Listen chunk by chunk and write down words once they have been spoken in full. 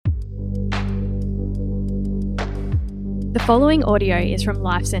The following audio is from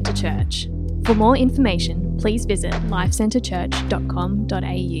Life Centre Church. For more information, please visit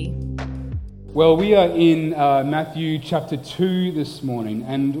lifecentrechurch.com.au. Well, we are in Matthew chapter 2 this morning,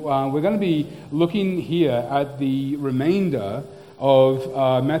 and we're going to be looking here at the remainder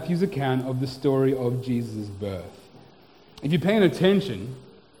of Matthew's account of the story of Jesus' birth. If you're paying attention,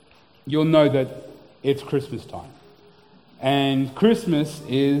 you'll know that it's Christmas time. And Christmas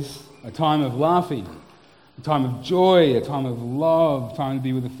is a time of laughing, a time of joy, a time of love, a time to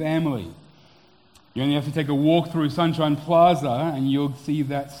be with the family. You only have to take a walk through Sunshine Plaza and you'll see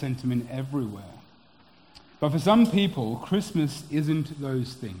that sentiment everywhere. But for some people, Christmas isn't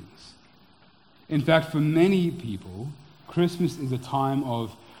those things. In fact, for many people, Christmas is a time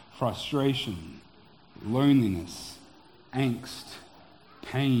of frustration, loneliness, angst,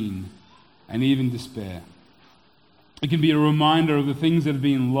 pain, and even despair. It can be a reminder of the things that have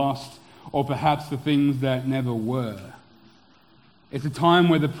been lost, or perhaps the things that never were. It's a time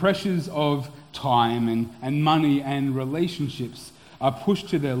where the pressures of time and money and relationships are pushed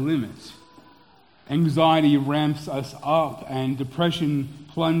to their limit. Anxiety ramps us up and depression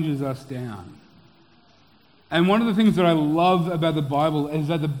plunges us down. And one of the things that I love about the Bible is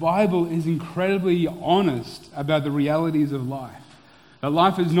that the Bible is incredibly honest about the realities of life. That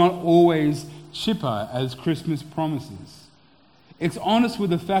life is not always chipper as Christmas promises. It's honest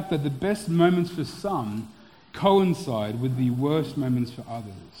with the fact that the best moments for some coincide with the worst moments for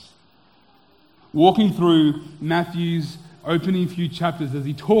others. Walking through Matthew's opening few chapters as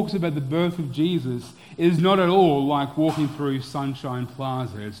he talks about the birth of Jesus is not at all like walking through Sunshine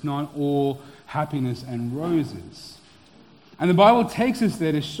Plaza. It's not all happiness and roses. And the Bible takes us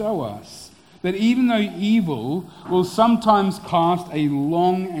there to show us that even though evil will sometimes cast a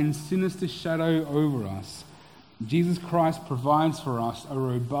long and sinister shadow over us, Jesus Christ provides for us a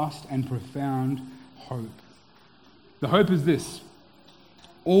robust and profound hope. The hope is this: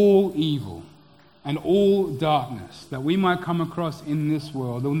 all evil and all darkness that we might come across in this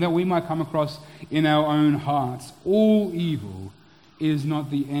world, and that we might come across in our own hearts, all evil is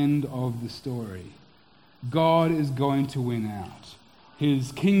not the end of the story. God is going to win out.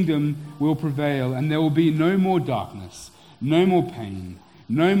 His kingdom will prevail, and there will be no more darkness, no more pain,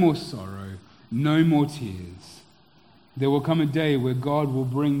 no more sorrow, no more tears. There will come a day where God will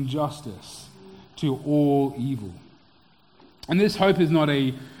bring justice to all evil. And this hope is not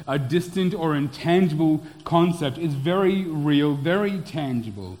a distant or intangible concept. It's very real, very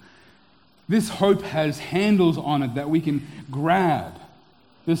tangible. This hope has handles on it that we can grab.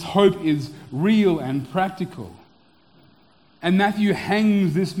 This hope is real and practical. And Matthew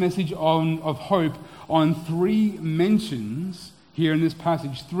hangs this message of hope on three mentions here in this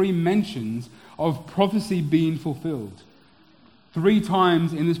passage, three mentions of prophecy being fulfilled. 3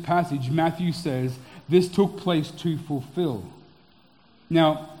 times in this passage, Matthew says this took place to fulfill.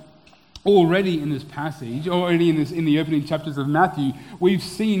 Now, already in this passage, in the opening chapters of Matthew, we've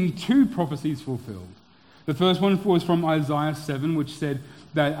seen 2 prophecies fulfilled. The first one was from Isaiah 7, which said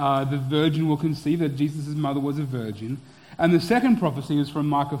that the virgin will conceive, that Jesus' mother was a virgin. And the second prophecy was from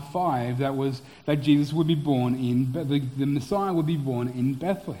Micah 5, that Jesus would be born the Messiah would be born in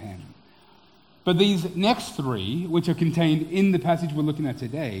Bethlehem. But these next 3, which are contained in the passage we're looking at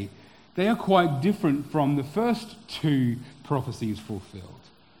today, they are quite different from the first 2 prophecies fulfilled.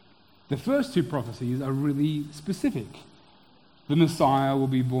 The first 2 prophecies are really specific. The Messiah will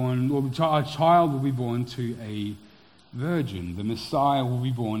be born, or a child will be born to a virgin. The Messiah will be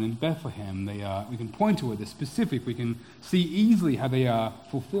born in Bethlehem. We can point to it, they're specific. We can see easily how they are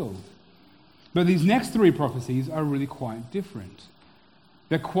fulfilled. But these next 3 prophecies are really quite different.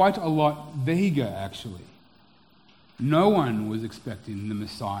 They're quite a lot vaguer, actually. No one was expecting the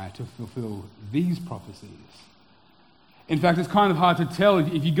Messiah to fulfill these prophecies. In fact, it's kind of hard to tell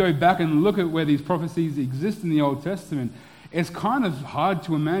if you go back and look at where these prophecies exist in the Old Testament. It's kind of hard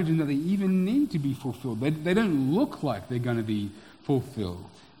to imagine that they even need to be fulfilled. They don't look like they're going to be fulfilled.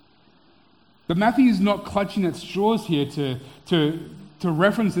 But Matthew is not clutching at straws here to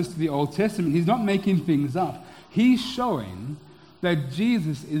reference this to the Old Testament. He's not making things up. He's showing that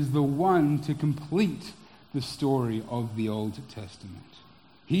Jesus is the one to complete the story of the Old Testament.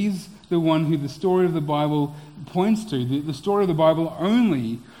 He's the one who the story of the Bible points to. The story of the Bible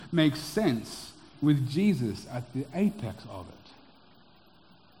only makes sense with Jesus at the apex of it.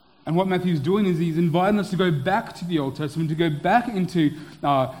 And what Matthew's doing is he's inviting us to go back to the Old Testament, to go back into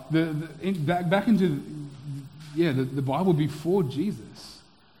the Bible before Jesus,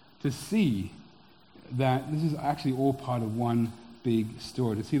 to see that this is actually all part of one big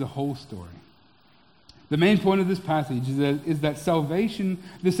story, to see the whole story. The main point of this passage is that salvation,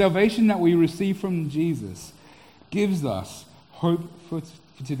 the salvation that we receive from Jesus, gives us hope for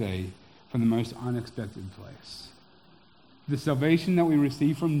today from the most unexpected place. The salvation that we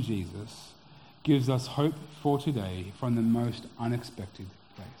receive from Jesus gives us hope for today from the most unexpected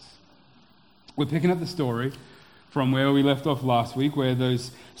place. We're picking up the story from where we left off last week, where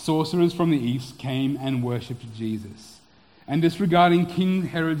those sorcerers from the east came and worshipped Jesus. And disregarding King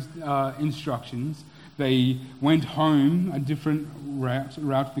Herod's instructions, they went home a different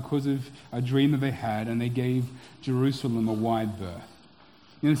route because of a dream that they had, and they gave Jerusalem a wide berth.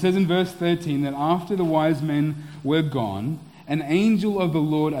 And it says in verse 13 that after the wise men were gone, an angel of the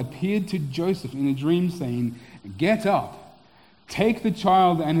Lord appeared to Joseph in a dream, saying, "Get up, take the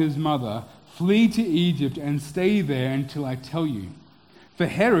child and his mother, flee to Egypt and stay there until I tell you. For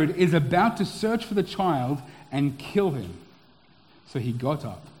Herod is about to search for the child and kill him." So he got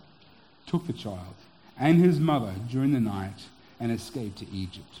up, took the child and his mother during the night, and escaped to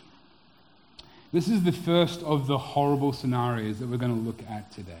Egypt. This is the first of the horrible scenarios that we're going to look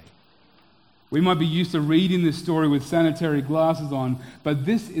at today. We might be used to reading this story with sanitary glasses on, but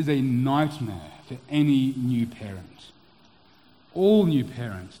this is a nightmare for any new parent. All new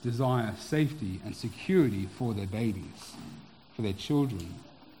parents desire safety and security for their babies, for their children.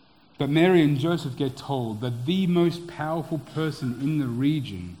 But Mary and Joseph get told that the most powerful person in the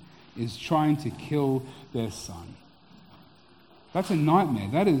region is trying to kill their son. That's a nightmare.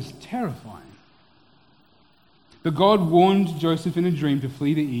 That is terrifying. But God warned Joseph in a dream to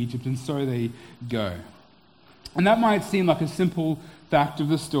flee to Egypt, and so they go. And that might seem like a simple fact of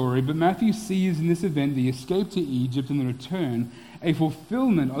the story, but Matthew sees in this event the escape to Egypt and the return a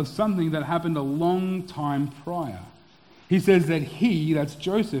fulfillment of something that happened a long time prior. He says that he, that's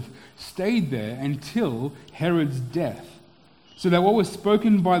Joseph, stayed there until Herod's death, so that what was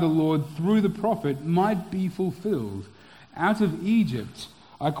spoken by the Lord through the prophet might be fulfilled. Out of Egypt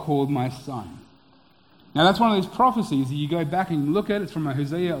I called my son. Now that's one of those prophecies that you go back and you look at it from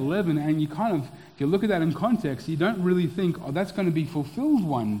Hosea 11, and you kind of, if you look at that in context, you don't really think, oh, that's going to be fulfilled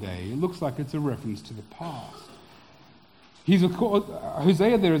one day. It looks like it's a reference to the past.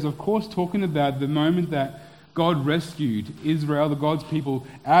 Hosea there is, of course, talking about the moment that God rescued Israel, the God's people,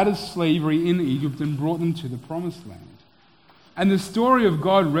 out of slavery in Egypt and brought them to the promised land. And the story of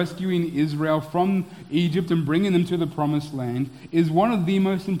God rescuing Israel from Egypt and bringing them to the promised land is one of the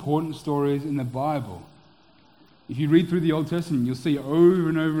most important stories in the Bible. If you read through the Old Testament, you'll see over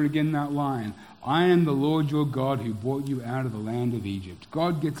and over again that line, "I am the Lord your God who brought you out of the land of Egypt."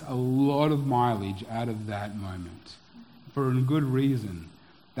 God gets a lot of mileage out of that moment, for a good reason.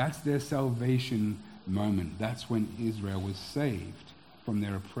 That's their salvation moment. That's when Israel was saved from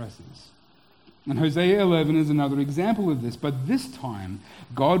their oppressors. And Hosea 11 is another example of this, but this time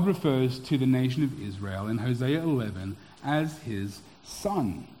God refers to the nation of Israel in Hosea 11 as his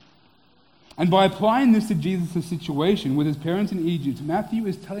son. And by applying this to Jesus' situation with his parents in Egypt, Matthew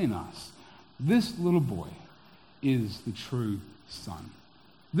is telling us this little boy is the true son.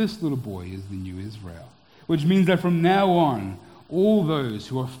 This little boy is the new Israel, which means that from now on, all those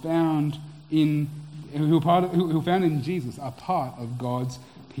who are found in Jesus are part of God's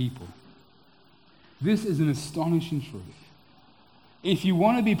people. This is an astonishing truth. If you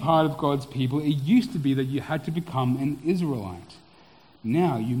want to be part of God's people, it used to be that you had to become an Israelite.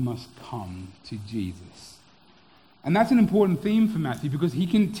 Now you must come to Jesus. And that's an important theme for Matthew, because he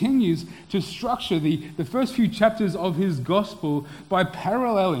continues to structure the first few chapters of his gospel by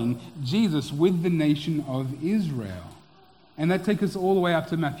paralleling Jesus with the nation of Israel. And that takes us all the way up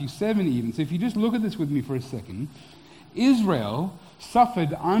to Matthew 7 even. So if you just look at this with me for a second, Israel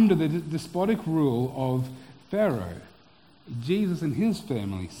suffered under the despotic rule of Pharaoh. Jesus and his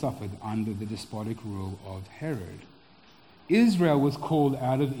family suffered under the despotic rule of Herod. Israel was called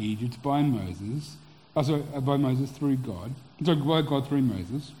out of Egypt by Moses through God. By God through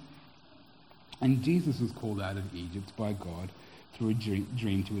Moses. And Jesus was called out of Egypt by God through a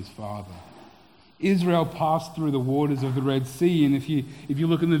dream to his father. Israel passed through the waters of the Red Sea, and if you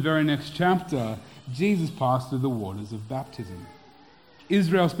look in the very next chapter, Jesus passed through the waters of baptism.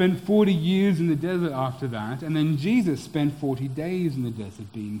 Israel spent 40 years in the desert after that, and then Jesus spent 40 days in the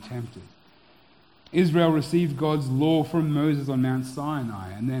desert being tempted. Israel received God's law from Moses on Mount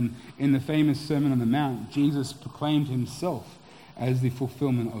Sinai, and then in the famous Sermon on the Mount, Jesus proclaimed himself as the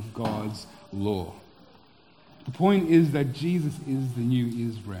fulfillment of God's law. The point is that Jesus is the new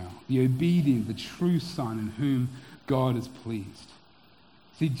Israel, the obedient, the true Son in whom God is pleased.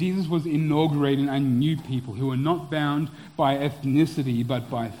 See, Jesus was inaugurating a new people who were not bound by ethnicity but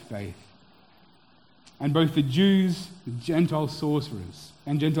by faith. And both the Jews, the Gentile sorcerers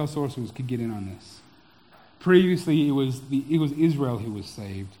could get in on this. Previously, it was Israel who was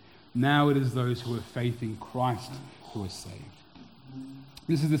saved. Now it is those who have faith in Christ who are saved.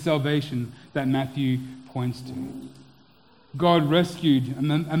 This is the salvation that Matthew points to. God rescued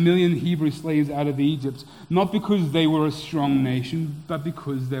a million Hebrew slaves out of Egypt, not because they were a strong nation, but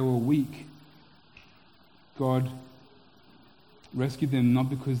because they were weak. God rescued them not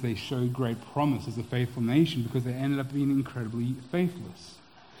because they showed great promise as a faithful nation, because they ended up being incredibly faithless.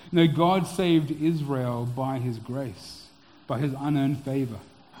 No, God saved Israel by his grace, by his unearned favor.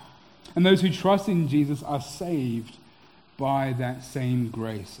 And those who trust in Jesus are saved by that same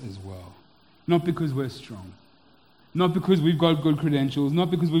grace as well. Not because we're strong. Not because we've got good credentials, not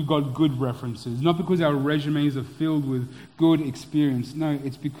because we've got good references, not because our resumes are filled with good experience. No,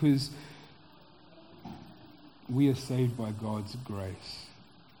 it's because we are saved by God's grace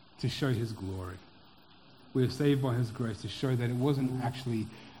to show his glory. We are saved by his grace to show that it wasn't actually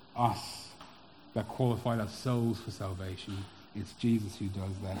us that qualified ourselves for salvation. It's Jesus who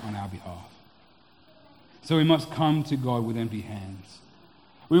does that on our behalf. So we must come to God with empty hands.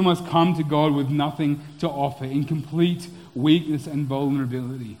 We must come to God with nothing to offer, in complete weakness and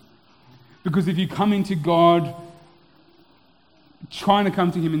vulnerability. Because if you come into God trying to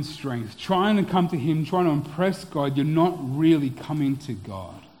come to him in strength, trying to come to him, trying to impress God, you're not really coming to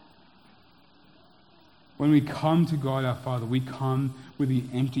God. When we come to God our Father, we come with the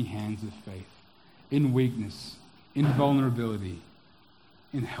empty hands of faith, in weakness, in vulnerability,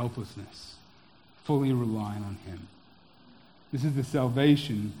 in helplessness, fully relying on him. This is the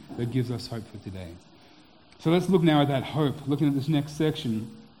salvation that gives us hope for today. So let's look now at that hope. Looking at this next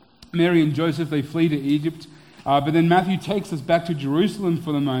section, Mary and Joseph, they flee to Egypt, but then Matthew takes us back to Jerusalem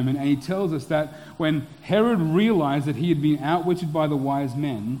for the moment, and he tells us that when Herod realized that he had been outwitted by the wise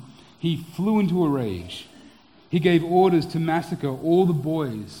men, he flew into a rage. He gave orders to massacre all the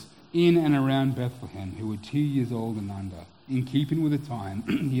boys in and around Bethlehem who were 2 years old and under, in keeping with the time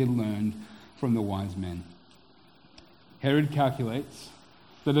he had learned from the wise men. Herod calculates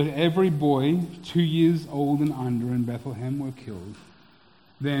that if every boy 2 years old and under in Bethlehem were killed,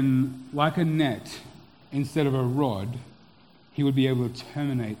 then like a net instead of a rod, he would be able to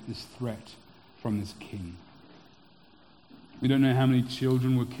terminate this threat from this king. We don't know how many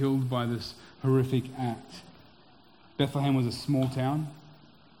children were killed by this horrific act. Bethlehem was a small town,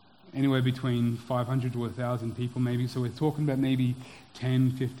 anywhere between 500 to 1,000 people maybe, so we're talking about maybe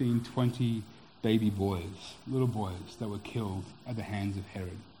 10, 15, 20 baby boys, little boys that were killed at the hands of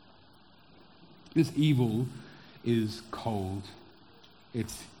Herod. This evil is cold,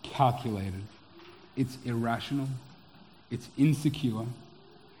 it's calculated, it's irrational, it's insecure,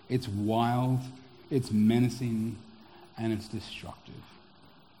 it's wild, it's menacing, and it's destructive.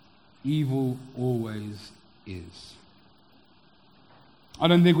 Evil always is. I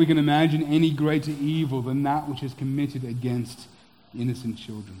don't think we can imagine any greater evil than that which is committed against innocent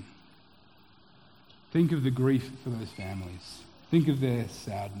children. Think of the grief for those families. Think of their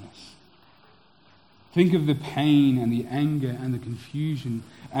sadness. Think of the pain and the anger and the confusion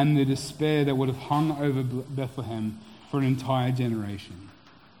and the despair that would have hung over Bethlehem for an entire generation.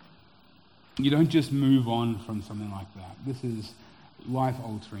 You don't just move on from something like that. This is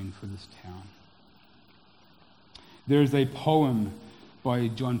life-altering for this town. There is a poem by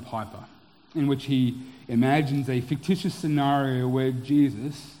John Piper in which he imagines a fictitious scenario where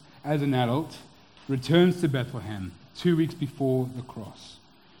Jesus, as an adult, returns to Bethlehem 2 weeks before the cross.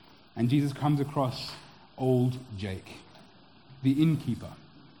 And Jesus comes across old Jake, the innkeeper,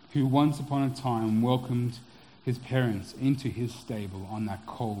 who once upon a time welcomed his parents into his stable on that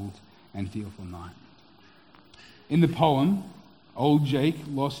cold and fearful night. In the poem, old Jake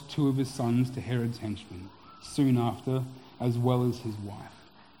lost 2 of his sons to Herod's henchmen soon after, as well as his wife,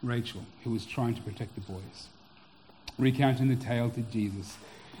 Rachel, who was trying to protect the boys. Recounting the tale to Jesus,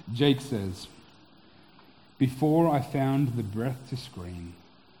 Jake says, "Before I found the breath to scream,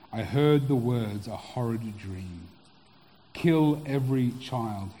 I heard the words a horrid dream. Kill every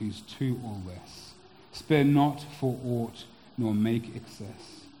child who's 2 or less. Spare not for aught, nor make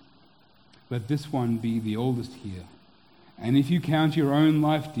excess. Let this one be the oldest here. And if you count your own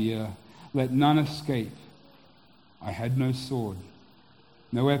life dear, let none escape. I had no sword,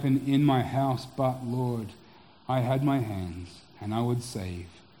 no weapon in my house, but, Lord, I had my hands, and I would save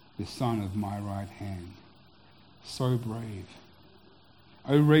the son of my right hand." So brave.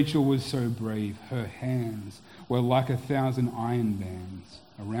 Oh, Rachel was so brave. Her hands were like 1,000 iron bands.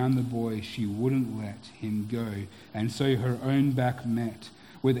 Around the boy she wouldn't let him go, and so her own back met.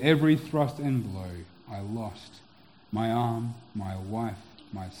 With every thrust and blow I lost my arm, my wife,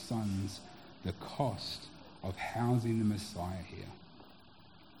 my sons, the cost of housing the Messiah here.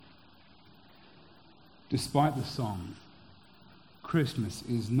 Despite the song, Christmas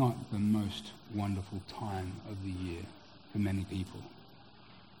is not the most wonderful time of the year for many people.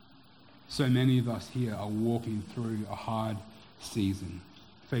 So many of us here are walking through a hard season,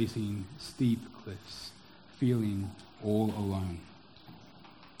 facing steep cliffs, feeling all alone.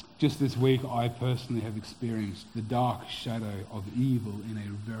 Just this week, I personally have experienced the dark shadow of evil in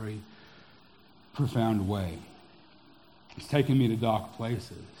a very profound way. It's taken me to dark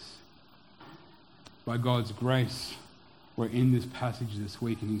places. By God's grace, we're in this passage this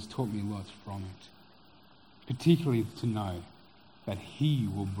week, and He's taught me lots from it. Particularly to know that He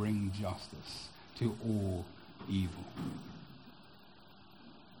will bring justice to all evil.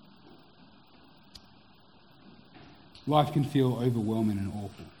 Life can feel overwhelming and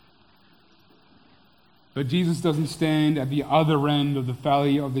awful. But Jesus doesn't stand at the other end of the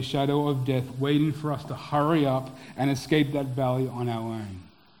valley of the shadow of death, waiting for us to hurry up and escape that valley on our own.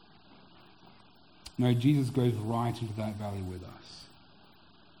 No, Jesus goes right into that valley with us.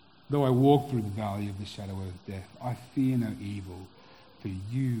 Though I walk through the valley of the shadow of death, I fear no evil, for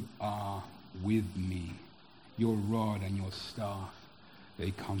you are with me. Your rod and your staff,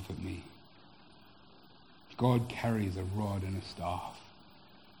 they comfort me. God carries a rod and a staff.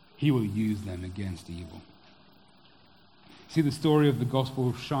 He will use them against evil. See, the story of the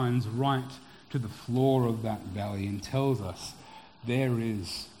gospel shines right to the floor of that valley and tells us there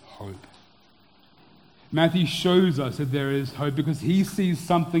is hope. Matthew shows us that there is hope because he sees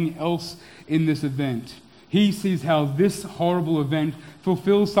something else in this event. He sees how this horrible event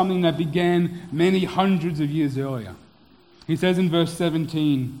fulfills something that began many hundreds of years earlier. He says in verse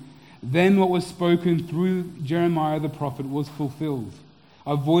 17, "Then what was spoken through Jeremiah the prophet was fulfilled.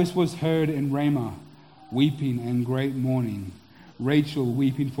 A voice was heard in Ramah, weeping and great mourning, Rachel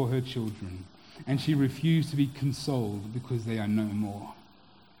weeping for her children, and she refused to be consoled because they are no more."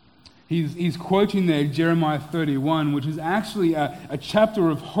 He's quoting there Jeremiah 31, which is actually a chapter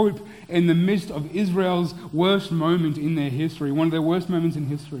of hope in the midst of Israel's worst moment in their history, one of their worst moments in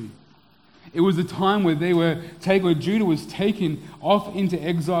history. It was a time where Judah was taken off into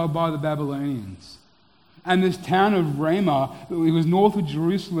exile by the Babylonians. And this town of Ramah, it was north of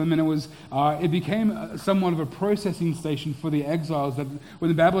Jerusalem, and it became somewhat of a processing station for the exiles. That when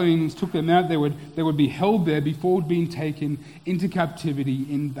the Babylonians took them out, they would be held there before being taken into captivity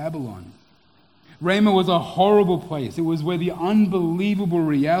in Babylon. Ramah was a horrible place. It was where the unbelievable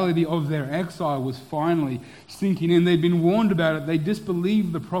reality of their exile was finally sinking in. They'd been warned about it. They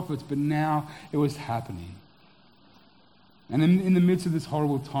disbelieved the prophets, but now it was happening. And in the midst of this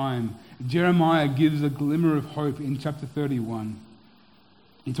horrible time, Jeremiah gives a glimmer of hope in chapter 31.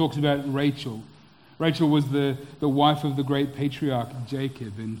 He talks about Rachel. Rachel was the wife of the great patriarch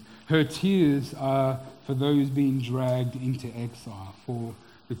Jacob, and her tears are for those being dragged into exile, for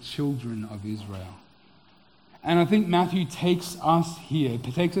the children of Israel. And I think Matthew takes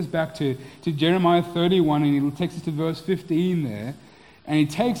us back to Jeremiah 31, and he takes us to verse 15 there, and he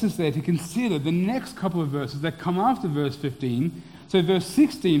takes us there to consider the next couple of verses that come after verse 15. So verse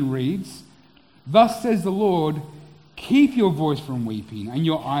 16 reads, "Thus says the Lord, keep your voice from weeping and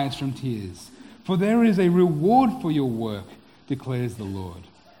your eyes from tears, for there is a reward for your work, declares the Lord.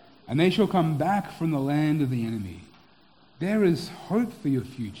 And they shall come back from the land of the enemy. There is hope for your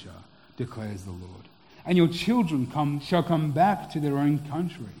future, declares the Lord. And your children shall come back to their own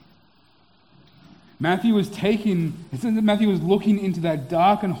country." Matthew was looking into that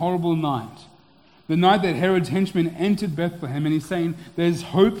dark and horrible night, the night that Herod's henchmen entered Bethlehem, and he's saying there's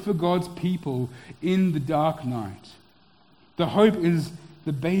hope for God's people in the dark night. The hope is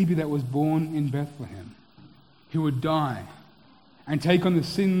the baby that was born in Bethlehem, who would die and take on the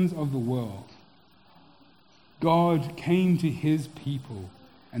sins of the world. God came to his people,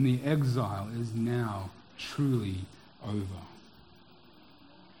 and the exile is now truly over.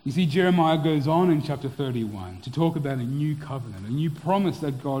 You see, Jeremiah goes on in chapter 31 to talk about a new covenant, a new promise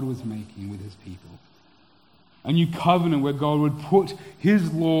that God was making with his people. A new covenant where God would put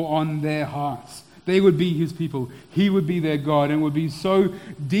his law on their hearts. They would be his people. He would be their God, and it would be so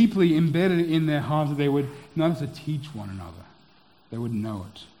deeply embedded in their hearts that they would not have to teach one another. They would know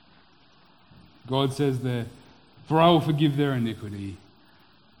it. God says there, "For I will forgive their iniquity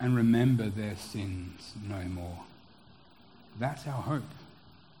and remember their sins no more." That's our hope.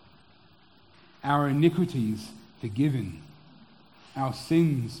 Our iniquities forgiven, our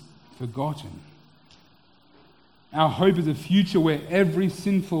sins forgotten. Our hope is a future where every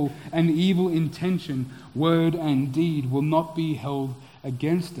sinful and evil intention, word and deed will not be held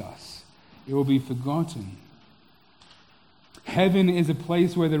against us. It will be forgotten. Heaven is a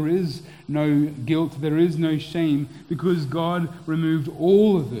place where there is no guilt, there is no shame, because God removed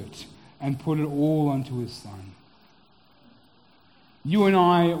all of it and put it all onto his Son. You and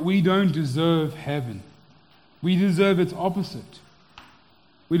I, we don't deserve heaven. We deserve its opposite.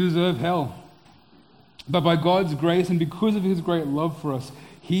 We deserve hell. But by God's grace and because of his great love for us,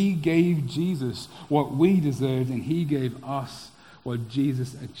 he gave Jesus what we deserved, and he gave us what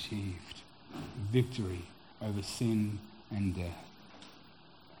Jesus achieved: victory over sin and death.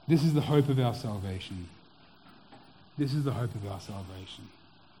 This is the hope of our salvation. This is the hope of our salvation.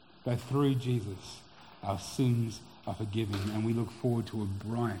 That through Jesus, our sins are forgiven, and we look forward to a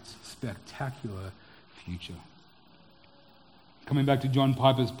bright, spectacular future. Coming back to John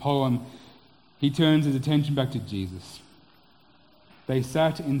Piper's poem, he turns his attention back to Jesus. They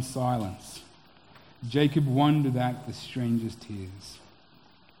sat in silence. Jacob wondered at the stranger's tears.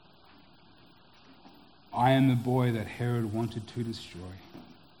 I am the boy that Herod wanted to destroy.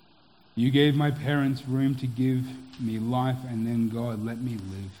 You gave my parents room to give me life, and then God let me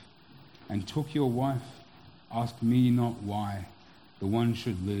live, and took your wife. Ask me not why. The one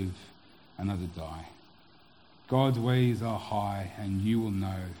should live, another die. God's ways are high, and you will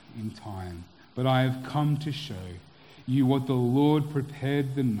know in time. But I have come to show you what the Lord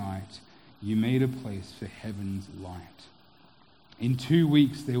prepared the night. You made a place for heaven's light. In 2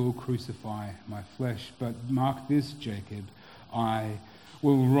 weeks they will crucify my flesh, but mark this, Jacob, I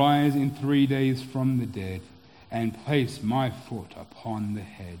will rise in 3 days from the dead and place my foot upon the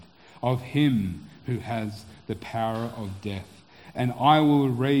head of him who has the power of death. And I will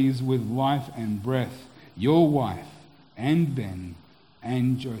raise with life and breath your wife and Ben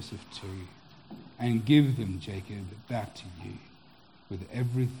and Joseph too, and give them, Jacob, back to you with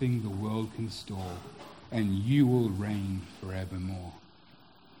everything the world can store, and you will reign forevermore.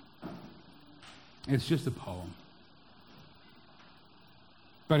 It's just a poem,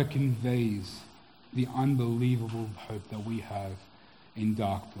 but it conveys the unbelievable hope that we have in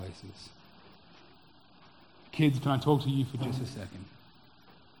dark places. Kids, can I talk to you for just a second?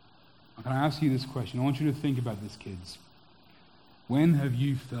 Can I ask you this question? I want you to think about this, kids. When have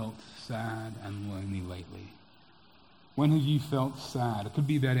you felt sad and lonely lately? When have you felt sad? It could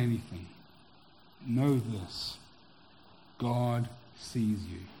be about anything. Know this: God sees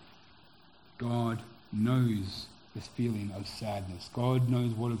you. God knows this feeling of sadness. God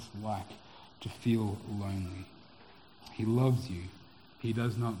knows what it's like to feel lonely. He loves you. He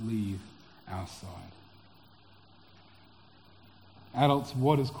does not leave our side. Adults,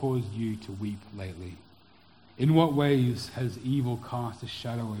 what has caused you to weep lately? In what ways has evil cast a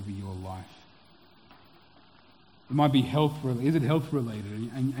shadow over your life? It might be health related. Is it health related?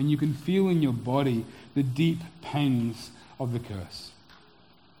 And you can feel in your body the deep pangs of the curse.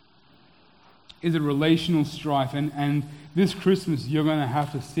 Is it relational strife? And this Christmas you're going to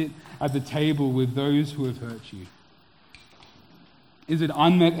have to sit at the table with those who have hurt you. Is it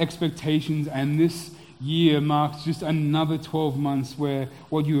unmet expectations, and this year marks just another 12 months where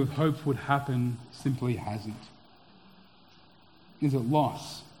what you have hoped would happen simply hasn't? Is it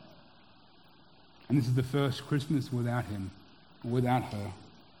loss? And this is the first Christmas without him, or without her.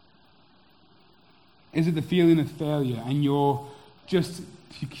 Is it the feeling of failure, and you're just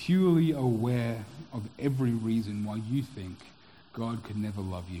peculiarly aware of every reason why you think God could never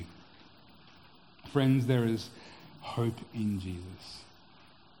love you? Friends, there is hope in Jesus.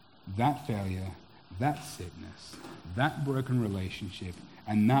 That failure, that sickness, that broken relationship,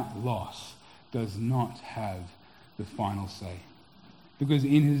 and that loss does not have the final say. Because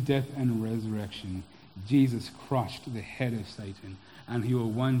in his death and resurrection, Jesus crushed the head of Satan, and he will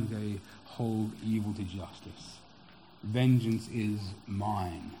one day hold evil to justice. Vengeance is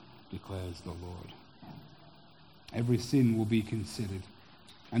mine, declares the Lord. Every sin will be considered,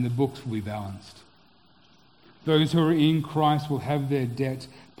 and the books will be balanced. Those who are in Christ will have their debt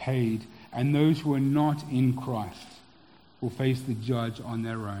paid, and those who are not in Christ will face the judge on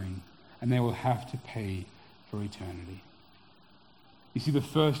their own, and they will have to pay for eternity. You see, the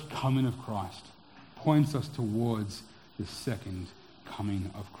first coming of Christ points us towards the second coming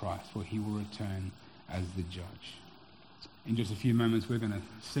of Christ, where he will return as the judge. In just a few moments, we're going to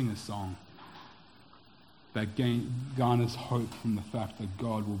sing a song that garners hope from the fact that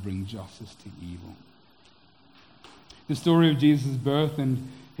God will bring justice to evil. The story of Jesus' birth and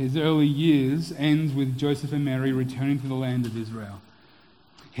his early years ends with Joseph and Mary returning to the land of Israel.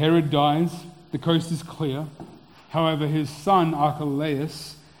 Herod dies, the coast is clear. However, his son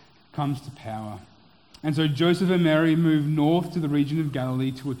Archelaus comes to power. And so Joseph and Mary move north to the region of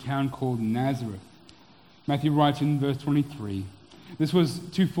Galilee to a town called Nazareth. Matthew writes in verse 23, this was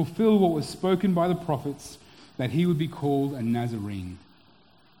to fulfill what was spoken by the prophets, that he would be called a Nazarene.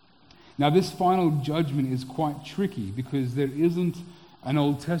 Now, this final judgment is quite tricky because there isn't an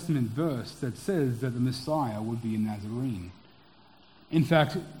Old Testament verse that says that the Messiah would be a Nazarene. In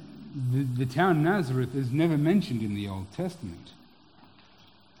fact, the town Nazareth is never mentioned in the Old Testament.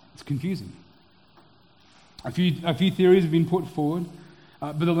 It's confusing. A few theories have been put forward,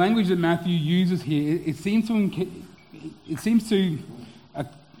 but the language that Matthew uses here, it seems to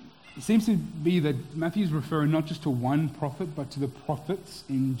be that Matthew is referring not just to one prophet, but to the prophets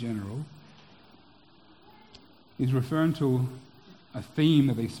in general. He's referring to a theme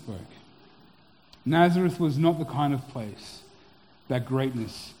that they spoke. Nazareth was not the kind of place that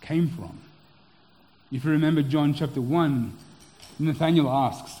greatness came from. If you remember John chapter 1, Nathanael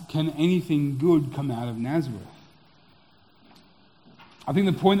asks, "Can anything good come out of Nazareth?" I think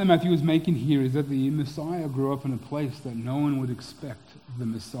the point that Matthew is making here is that the Messiah grew up in a place that no one would expect the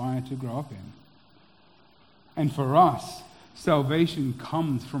Messiah to grow up in. And for us, salvation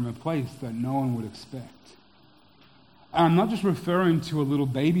comes from a place that no one would expect. And I'm not just referring to a little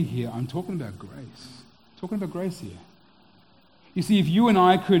baby here, I'm talking about grace. I'm talking about grace here. You see, if you and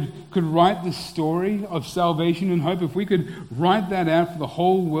I could write the story of salvation and hope, if we could write that out for the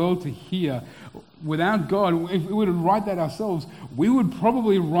whole world to hear, without God, if we were to write that ourselves, we would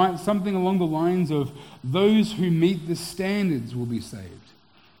probably write something along the lines of, those who meet the standards will be saved.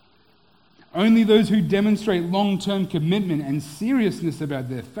 Only those who demonstrate long-term commitment and seriousness about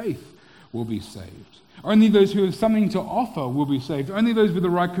their faith will be saved. Only those who have something to offer will be saved. Only those with the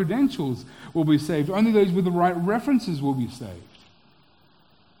right credentials will be saved. Only those with the right references will be saved.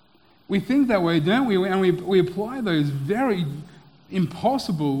 We think that way, don't we? And we apply those very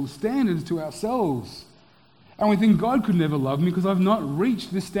impossible standards to ourselves. And we think God could never love me because I've not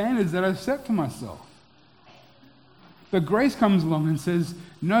reached the standards that I've set for myself. But grace comes along and says,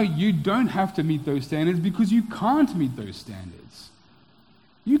 no, you don't have to meet those standards because you can't meet those standards.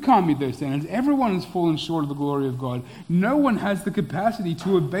 You can't meet those standards. Everyone has fallen short of the glory of God. No one has the capacity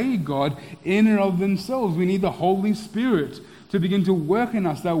to obey God in and of themselves. We need the Holy Spirit to begin to work in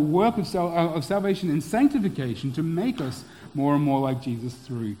us, that work of salvation and sanctification to make us more and more like Jesus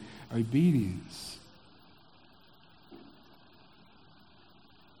through obedience.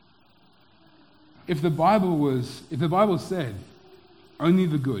 If the Bible said, only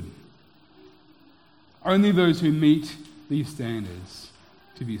the good, only those who meet these standards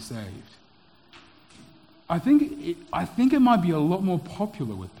to be saved, I think it might be a lot more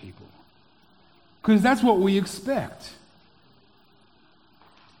popular with people, because that's what we expect.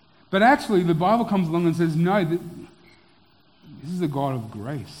 But actually, the Bible comes along and says, no, this is a God of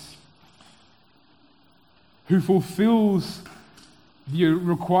grace who fulfills the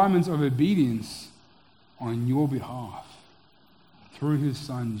requirements of obedience on your behalf through his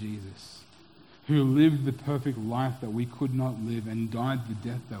Son, Jesus, who lived the perfect life that we could not live and died the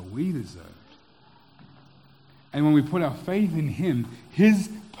death that we deserved. And when we put our faith in him, his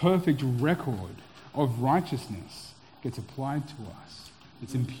perfect record of righteousness gets applied to us.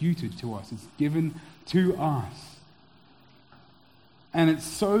 It's imputed to us. It's given to us. And it's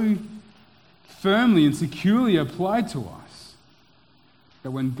so firmly and securely applied to us that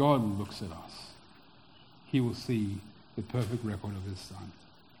when God looks at us, he will see the perfect record of his Son.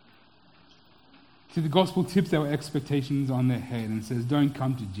 See, the gospel tips our expectations on their head and says, don't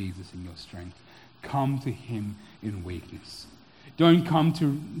come to Jesus in your strength. Come to him in weakness. Don't come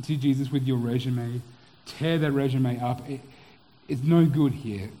to Jesus with your resume. Tear that resume up. It's no good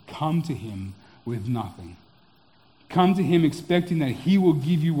here. Come to him with nothing. Come to him expecting that he will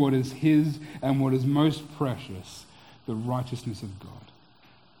give you what is his and what is most precious, the righteousness of God.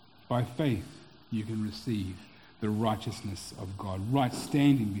 By faith, you can receive the righteousness of God, right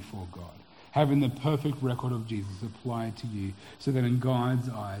standing before God, having the perfect record of Jesus applied to you so that in God's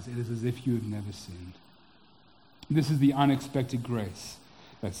eyes it is as if you have never sinned. This is the unexpected grace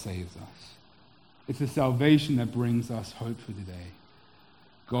that saves us. It's the salvation that brings us hope for today.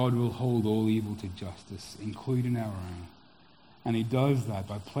 God will hold all evil to justice, including our own. And he does that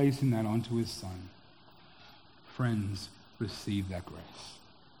by placing that onto his Son. Friends, receive that grace.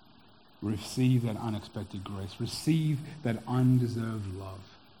 Receive that unexpected grace. Receive that undeserved love.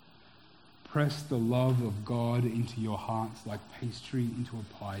 Press the love of God into your hearts like pastry into a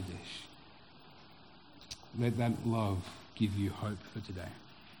pie dish. Let that love give you hope for today.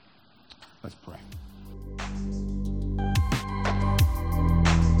 Let's pray.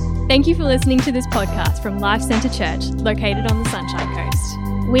 Thank you for listening to this podcast from Life Centre Church, located on the Sunshine Coast.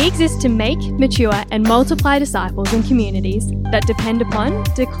 We exist to make, mature, and multiply disciples and communities that depend upon,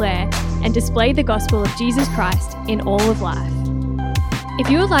 declare, and display the gospel of Jesus Christ in all of life. If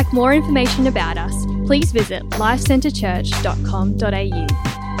you would like more information about us, please visit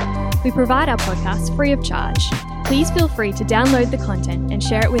lifecentrechurch.com.au. We provide our podcasts free of charge. Please feel free to download the content and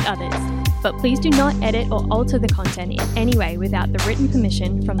share it with others. but please do not edit or alter the content in any way without the written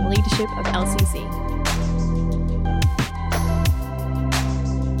permission from the leadership of LCC.